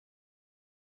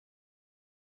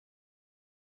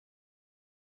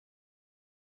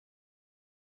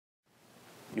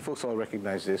You folks all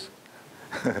recognize this.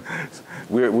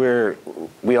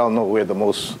 We all know we're the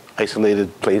most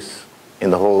isolated place in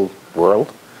the whole world.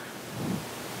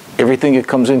 Everything that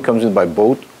comes in by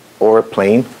boat or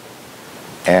plane,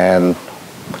 and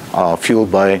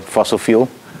fueled by fossil fuel.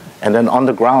 And then on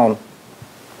the ground,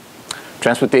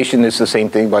 transportation is the same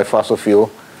thing by fossil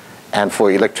fuel. And for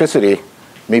electricity,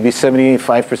 maybe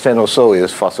 75% or so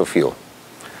is fossil fuel.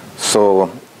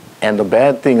 So, and the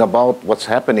bad thing about what's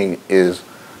happening is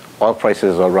oil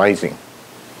prices are rising.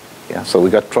 Yeah, so we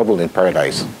got trouble in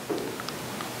paradise.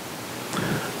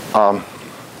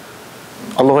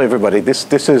 Aloha, everybody. This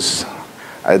is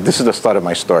the start of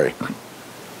my story.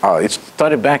 It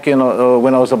started back in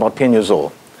when I was about 10 years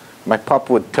old. My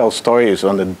pop would tell stories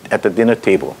at the dinner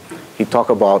table. He'd talk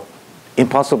about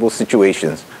impossible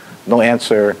situations, no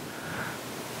answer,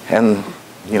 and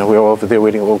we were over there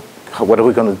waiting. Well, what are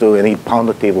we going to do? And he'd pound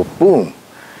the table, boom,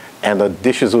 and the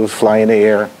dishes would fly in the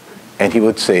air, and he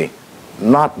would say,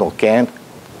 "Not no can."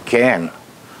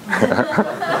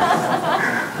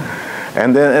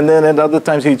 And then at other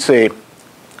times he'd say,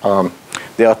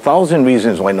 there are 1,000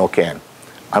 reasons why no can.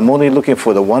 I'm only looking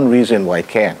for the one reason why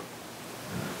can.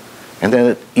 And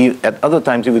then at other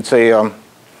times he would say,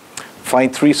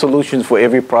 find 3 solutions for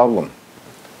every problem,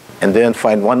 and then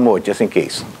find one more just in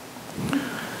case.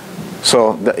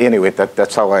 So anyway,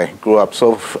 that's how I grew up.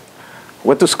 So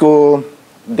went to school.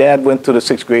 Dad went to the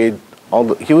 6th grade.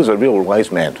 He was a real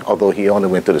wise man, although he only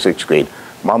went to the 6th grade.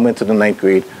 Mom went to the 9th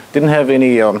grade. Didn't have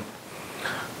any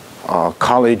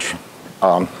college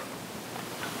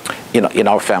in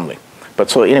our family. But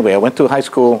so anyway, I went to high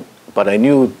school, but I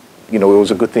knew it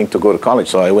was a good thing to go to college,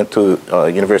 so I went to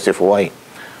University of Hawaii.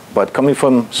 But coming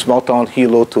from small town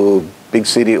Hilo to big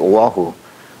city Oahu,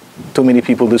 too many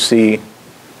people to see,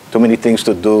 too many things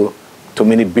to do, too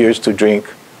many beers to drink.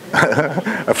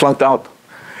 I flunked out.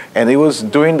 And it was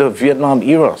during the Vietnam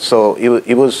era, so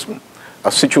it was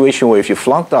a situation where if you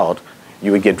flunked out,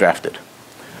 you would get drafted.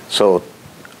 So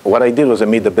what I did was I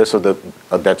made the best of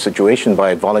that situation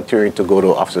by volunteering to go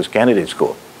to officers candidate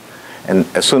school. And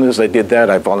as soon as I did that,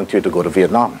 I volunteered to go to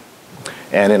Vietnam.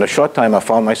 And in a short time, I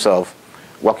found myself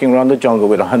walking around the jungle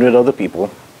with 100 other people,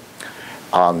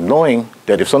 knowing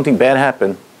that if something bad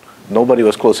happened, nobody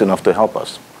was close enough to help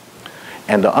us.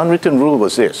 And the unwritten rule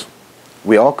was this: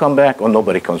 we all come back or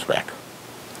nobody comes back.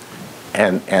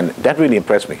 And that really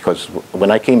impressed me, because when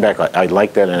I came back, I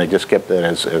liked that, and I just kept that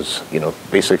as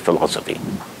basic philosophy.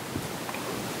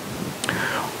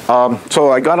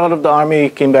 So I got out of the Army,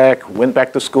 came back, went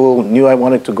back to school, knew I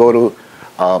wanted to go to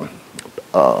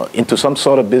into some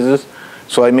sort of business,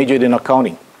 so I majored in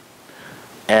accounting.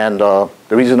 And the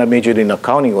reason I majored in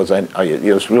accounting was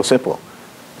it was real simple,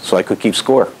 so I could keep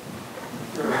score.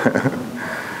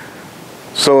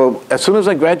 So as soon as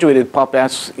I graduated, Pop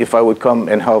asked if I would come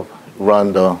and help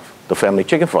run the family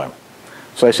chicken farm.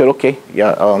 So I said, okay,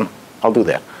 yeah, I'll do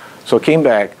that. So I came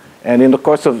back, and in the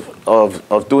course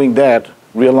of doing that,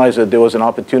 realized that there was an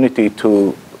opportunity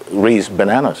to raise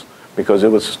bananas, because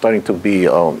it was starting to be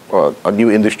a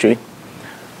new industry.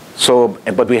 So,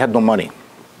 but we had no money.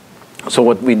 So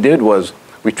what we did was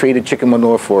we traded chicken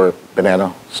manure for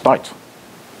banana starch.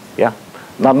 Yeah,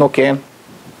 not no can.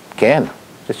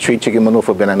 Just trade chicken manure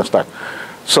for banana starch.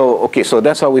 So, okay, so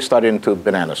that's how we started into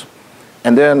bananas.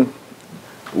 And then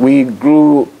we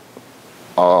grew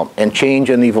and changed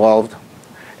and evolved.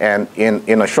 And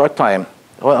in a short time,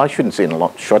 well, I shouldn't say in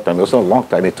a short time, it was a long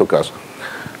time it took us.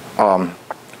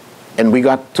 And we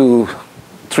got to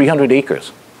 300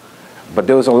 acres. But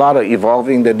there was a lot of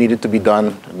evolving that needed to be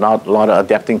done, not a lot of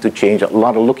adapting to change, a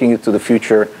lot of looking into the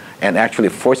future and actually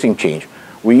forcing change.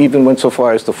 We even went so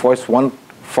far as to force one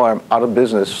farm out of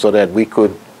business so that we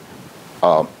could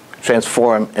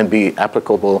transform and be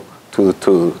applicable to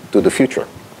the future.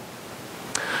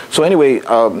 So anyway,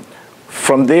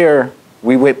 from there,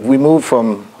 we moved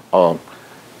from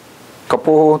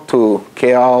Kapoho to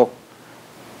Keaholoa,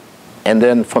 and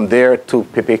then from there to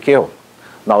Pepe'ekeo.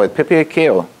 Now at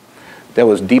Pepe'ekeo, there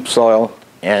was deep soil,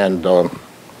 and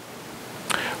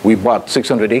we bought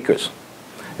 600 acres.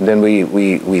 And then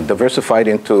we diversified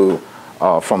into,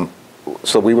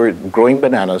 so we were growing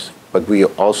bananas, but we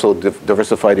also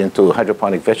diversified into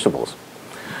hydroponic vegetables.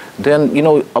 Then,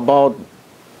 about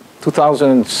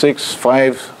 2006,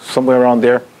 5, somewhere around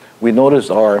there, we noticed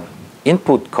our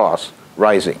input costs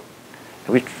rising.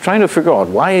 And we're trying to figure out,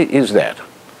 why is that?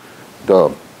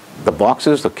 The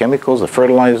boxes, the chemicals, the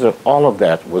fertilizer, all of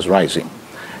that was rising.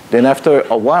 Then after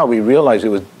a while, we realized it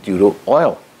was due to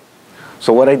oil.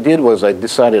 So what I did was I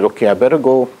decided, okay, I better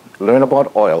go learn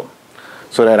about oil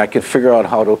so that I could figure out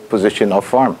how to position our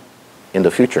farm in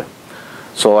the future.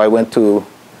 So I went to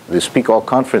the Speak All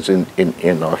conference in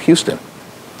Houston.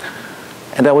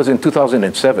 And that was in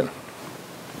 2007.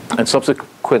 And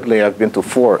subsequently, I've been to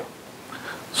 4.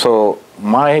 So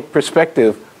my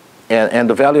perspective and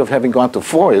the value of having gone to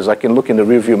 4 is I can look in the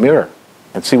rearview mirror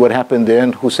and see what happened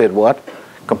then, who said what,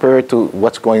 compare it to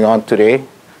what's going on today,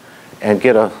 and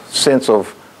get a sense of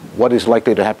what is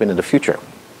likely to happen in the future.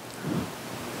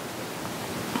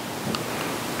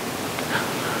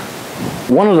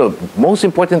 One of the most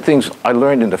important things I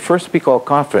learned in the first Speak All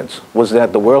conference was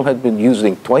that the world had been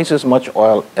using twice as much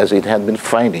oil as it had been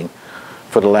finding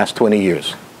for the last 20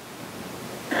 years.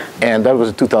 And that was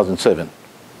in 2007.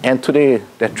 And today,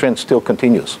 that trend still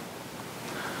continues.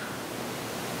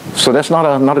 So that's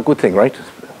not a good thing, right?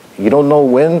 You don't know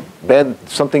when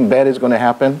something bad is going to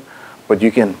happen, but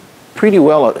you can pretty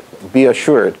well be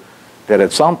assured that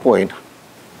at some point,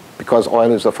 because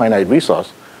oil is a finite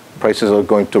resource, prices are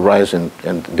going to rise and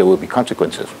there will be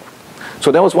consequences.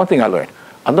 So that was one thing I learned.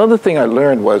 Another thing I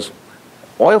learned was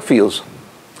oil fields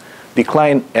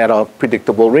decline at a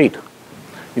predictable rate.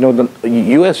 You know, the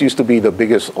U.S. used to be the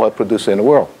biggest oil producer in the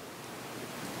world.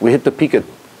 We hit the peak at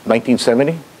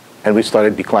 1970, and we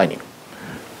started declining.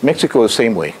 Mexico is the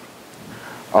same way.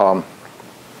 Now,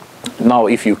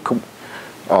 if you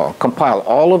compile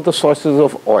all of the sources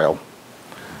of oil,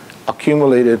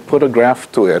 accumulate it, put a graph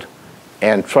to it,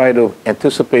 and try to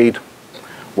anticipate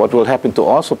what will happen to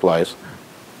oil supplies,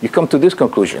 you come to this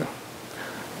conclusion,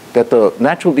 that the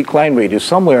natural decline rate is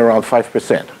somewhere around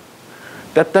 5%.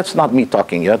 That's not me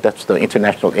talking yet, that's the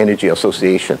International Energy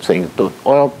Association saying the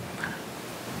oil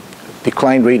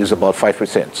decline rate is about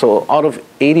 5%. So out of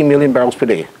 80 million barrels per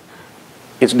day,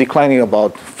 it's declining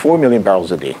about 4 million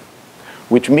barrels a day,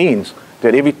 which means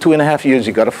that every 2.5 years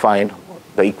you got to find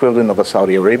the equivalent of a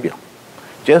Saudi Arabia,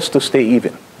 just to stay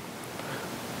even.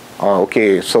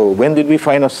 Okay, so when did we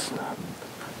find a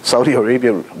Saudi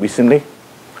Arabia recently?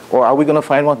 Or are we going to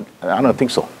find one? I don't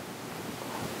think so.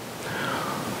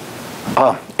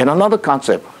 And another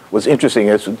concept was interesting.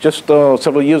 It's just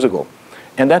several years ago.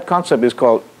 And that concept is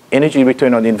called energy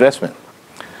return on investment.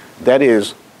 That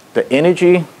is, the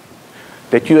energy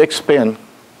that you expend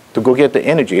to go get the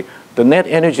energy, the net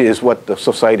energy is what the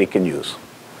society can use.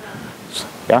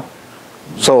 Yeah?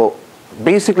 So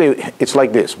basically, it's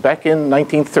like this. Back in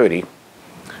 1930,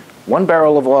 1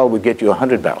 barrel of oil would get you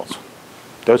 100 barrels.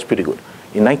 That was pretty good.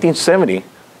 In 1970,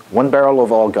 1 barrel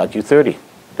of oil got you 30.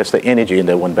 That's the energy in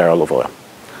that 1 barrel of oil.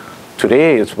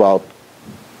 Today, it's about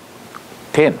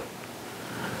 10.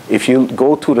 If you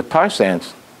go to the tar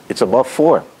sands, it's about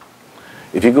 4.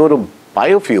 If you go to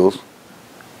biofuels,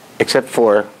 except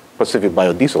for Pacific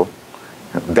Biodiesel,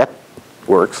 that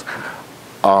works.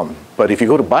 But if you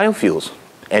go to biofuels,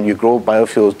 and you grow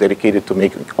biofuels dedicated to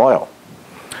making oil,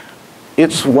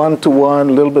 it's 1 to 1,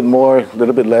 a little bit more, a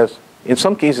little bit less. In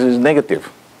some cases, it's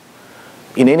negative.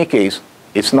 In any case,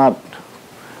 it's not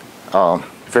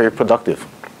very productive.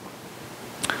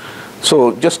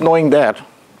 So just knowing that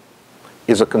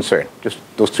is a concern, just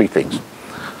those 3 things.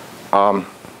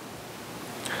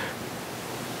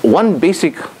 One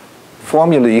basic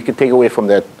formula you can take away from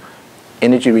that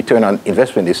energy return on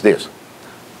investment is this.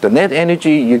 The net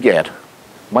energy you get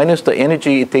minus the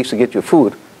energy it takes to get your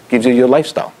food gives you your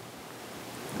lifestyle.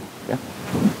 Yeah?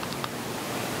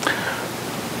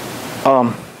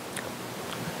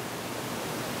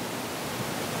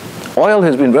 Oil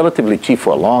has been relatively cheap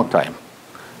for a long time.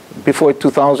 Before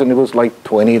 2000, it was like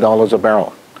 $20 a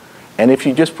barrel. And if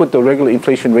you just put the regular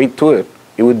inflation rate to it,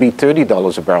 it would be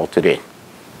 $30 a barrel today.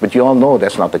 But you all know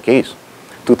that's not the case.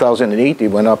 2008, it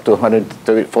went up to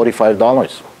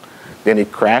 $145. Then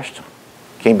it crashed,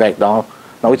 came back down.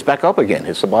 Now it's back up again.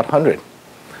 It's about 100.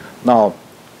 Now,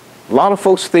 a lot of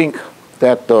folks think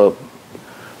that the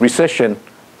recession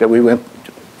that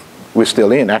we're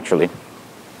still in, actually,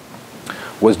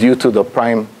 was due to the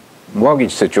prime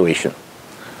mortgage situation.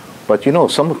 But you know,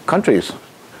 some countries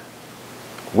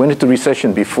went into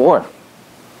recession before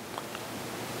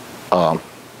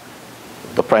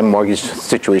the prime mortgage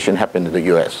situation happened in the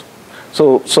U.S.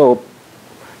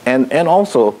 And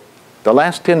also, the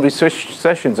last 10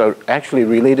 recessions are actually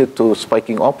related to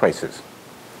spiking oil prices.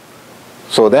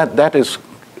 So that is,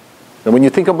 and when you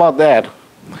think about that,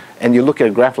 and you look at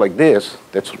a graph like this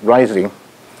that's rising,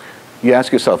 you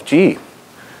ask yourself, gee,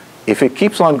 if it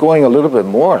keeps on going a little bit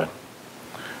more,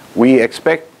 we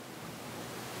expect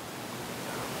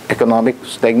economic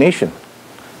stagnation.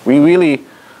 We really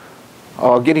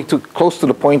are getting too close to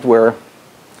the point where,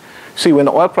 see, when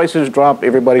the oil prices drop,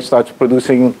 everybody starts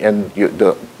producing and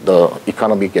the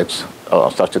economy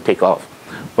starts to take off.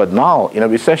 But now, in a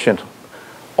recession,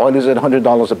 oil is at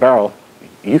 $100 a barrel.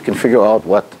 You can figure out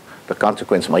what the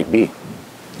consequence might be.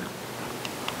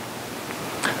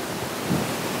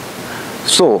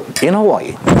 So in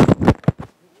Hawaii,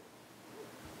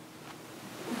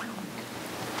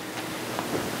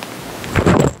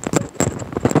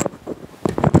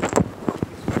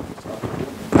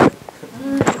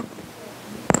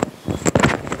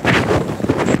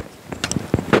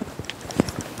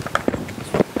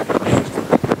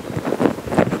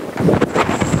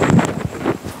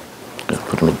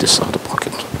 let me this out of the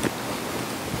pocket.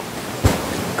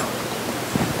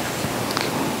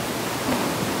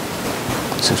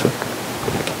 Is this right?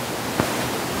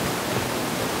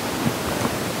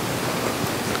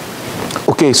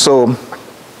 Okay, so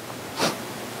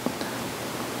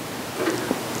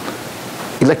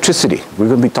electricity. We're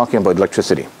going to be talking about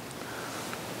electricity.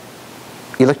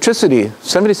 Electricity,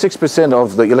 76%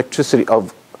 of the electricity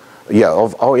of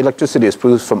our electricity is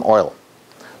produced from oil.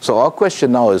 So our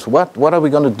question now is what are we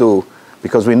going to do,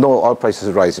 because we know oil prices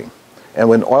are rising. And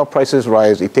when oil prices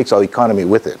rise, it takes our economy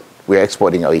with it. We're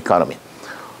exporting our economy.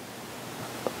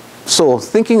 So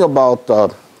thinking about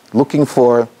looking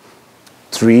for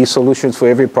 3 solutions for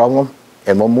every problem,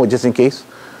 and one more just in case,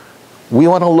 we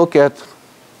want to look at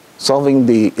solving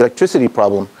the electricity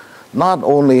problem not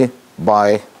only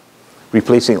by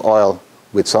replacing oil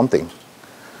with something.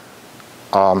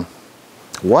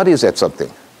 What is that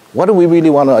something? What do we really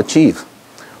want to achieve?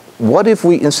 What if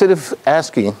we, instead of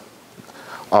asking,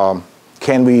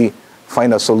 can we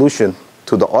find a solution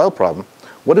to the oil problem,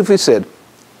 what if we said,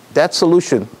 that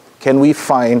solution, can we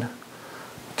find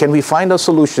a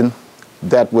solution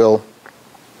that will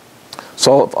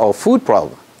solve our food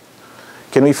problem?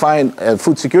 Can we find a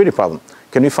food security problem?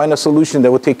 Can we find a solution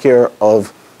that will take care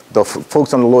of the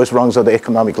folks on the lowest rungs of the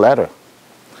economic ladder?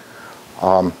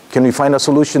 Can we find a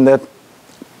solution that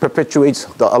perpetuates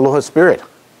the aloha spirit?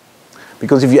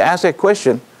 Because if you ask that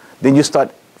question, then you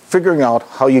start figuring out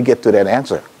how you get to that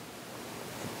answer.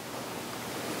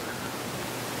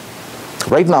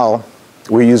 Right now,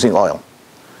 we're using oil.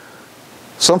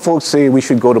 Some folks say we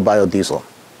should go to biodiesel.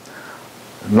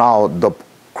 Now, the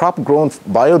crop-grown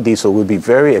biodiesel will be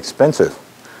very expensive,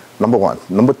 number one.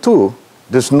 Number two,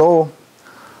 there's no,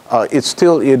 it's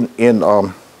still in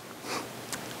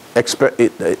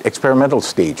experimental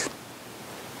stage.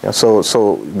 Yeah,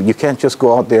 so you can't just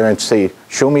go out there and say,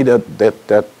 show me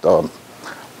that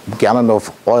gallon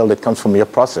of oil that comes from your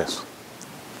process.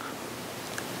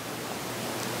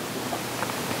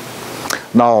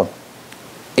 Now,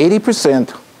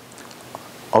 80%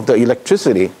 of the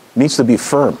electricity needs to be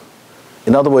firm.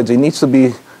 In other words, it needs to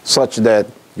be such that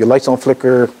your lights don't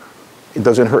flicker, it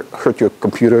doesn't hurt your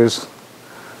computers.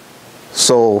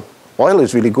 So oil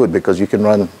is really good because you can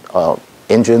run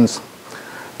engines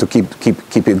to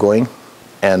keep it going,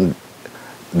 and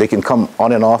they can come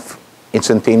on and off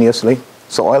instantaneously.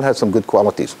 So oil has some good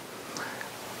qualities.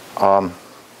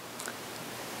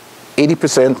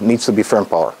 80% needs to be firm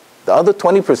power. The other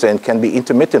 20% can be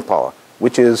intermittent power,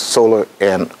 which is solar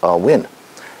and wind.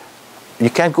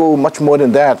 You can't go much more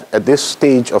than that at this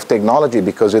stage of technology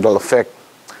because it'll affect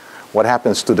what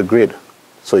happens to the grid.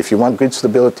 So if you want grid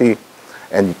stability,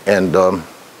 and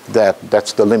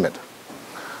that's the limit.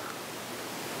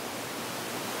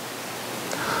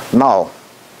 Now,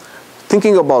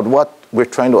 thinking about what we're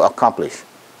trying to accomplish,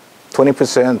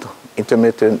 20%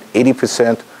 intermittent,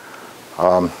 80%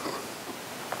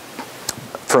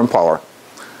 firm power.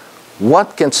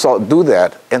 What can do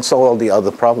that and solve all the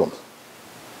other problems?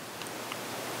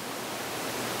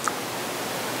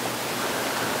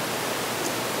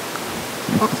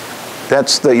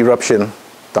 That's the eruption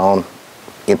down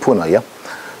in Puna, yeah?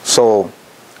 So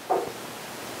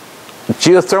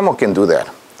geothermal can do that.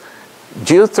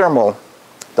 Geothermal,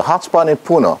 the hotspot in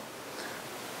Puna,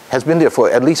 has been there for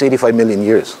at least 85 million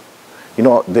years. You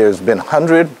know, there's been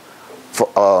 100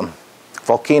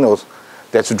 volcanoes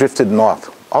that's drifted north,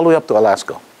 all the way up to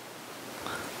Alaska.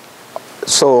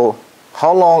 So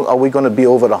how long are we going to be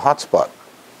over the hotspot?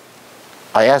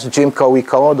 I asked Jim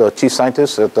Kuokoa, the chief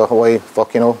scientist at the Hawaii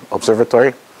Volcano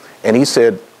Observatory, and he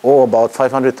said, oh, about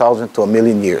 500,000 to 1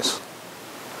 million years.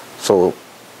 So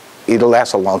it'll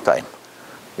last a long time.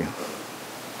 Yeah.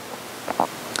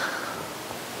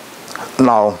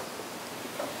 Now,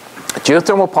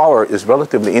 geothermal power is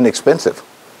relatively inexpensive.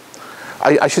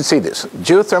 I should say this.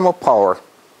 Geothermal power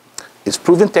is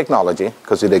proven technology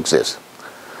because it exists.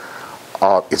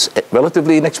 It's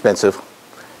relatively inexpensive,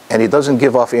 and it doesn't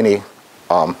give off any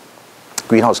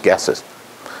greenhouse gases.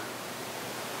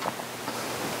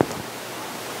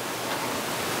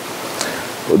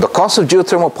 The cost of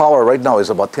geothermal power right now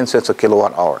is about 10 cents a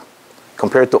kilowatt hour.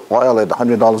 Compared to oil at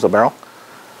 $100 a barrel,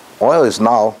 oil is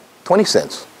now 20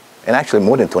 cents, and actually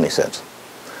more than 20 cents.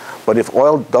 But if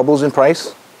oil doubles in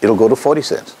price, it'll go to 40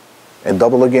 cents. and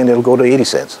double again, it'll go to 80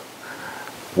 cents.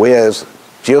 Whereas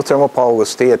geothermal power will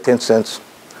stay at 10 cents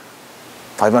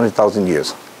 500,000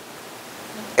 years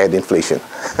at inflation.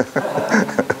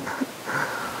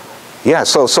 Yeah,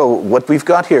 so what we've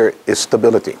got here is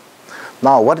stability.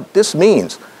 Now, what this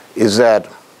means is that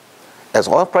as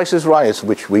oil prices rise,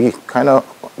 which we're kind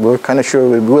of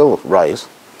sure it will rise,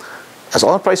 as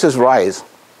oil prices rise,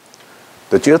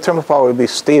 the geothermal power will be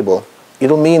stable.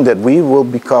 It'll mean that we will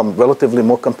become relatively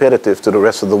more competitive to the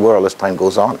rest of the world as time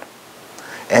goes on.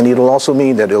 And it'll also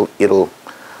mean that it'll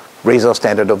raise our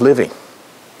standard of living.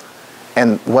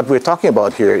 And what we're talking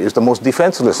about here is the most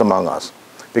defenseless among us.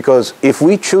 Because if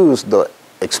we choose the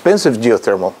expensive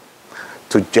geothermal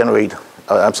to generate,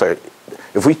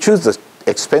 if we choose the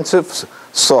expensive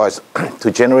source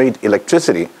to generate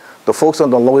electricity, the folks on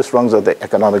the lowest rungs of the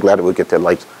economic ladder will get their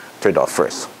lights turned off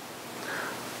first.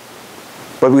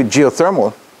 But with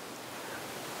geothermal,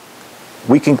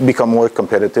 we can become more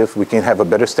competitive. We can have a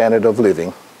better standard of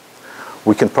living.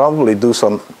 We can probably do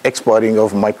some exporting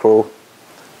of micro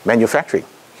manufacturing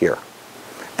here.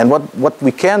 And what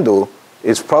we can do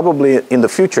is probably in the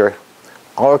future,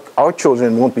 our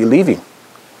children won't be leaving.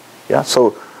 Yeah,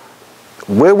 so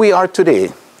where we are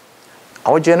today,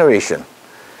 our generation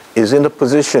is in the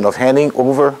position of handing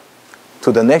over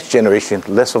to the next generation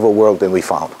less of a world than we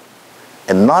found.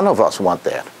 And none of us want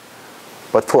that.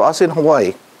 But for us in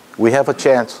Hawaii, we have a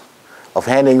chance of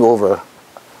handing over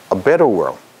a better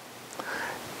world.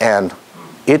 And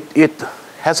it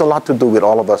has a lot to do with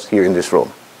all of us here in this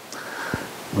room.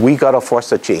 We got to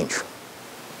force a change.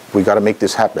 We got to make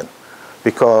this happen.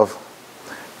 Because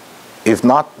if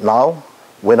not now,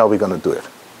 when are we going to do it?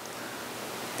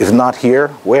 If not here,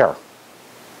 where?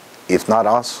 If not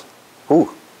us, who?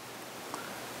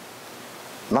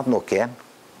 Not no can.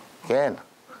 Can.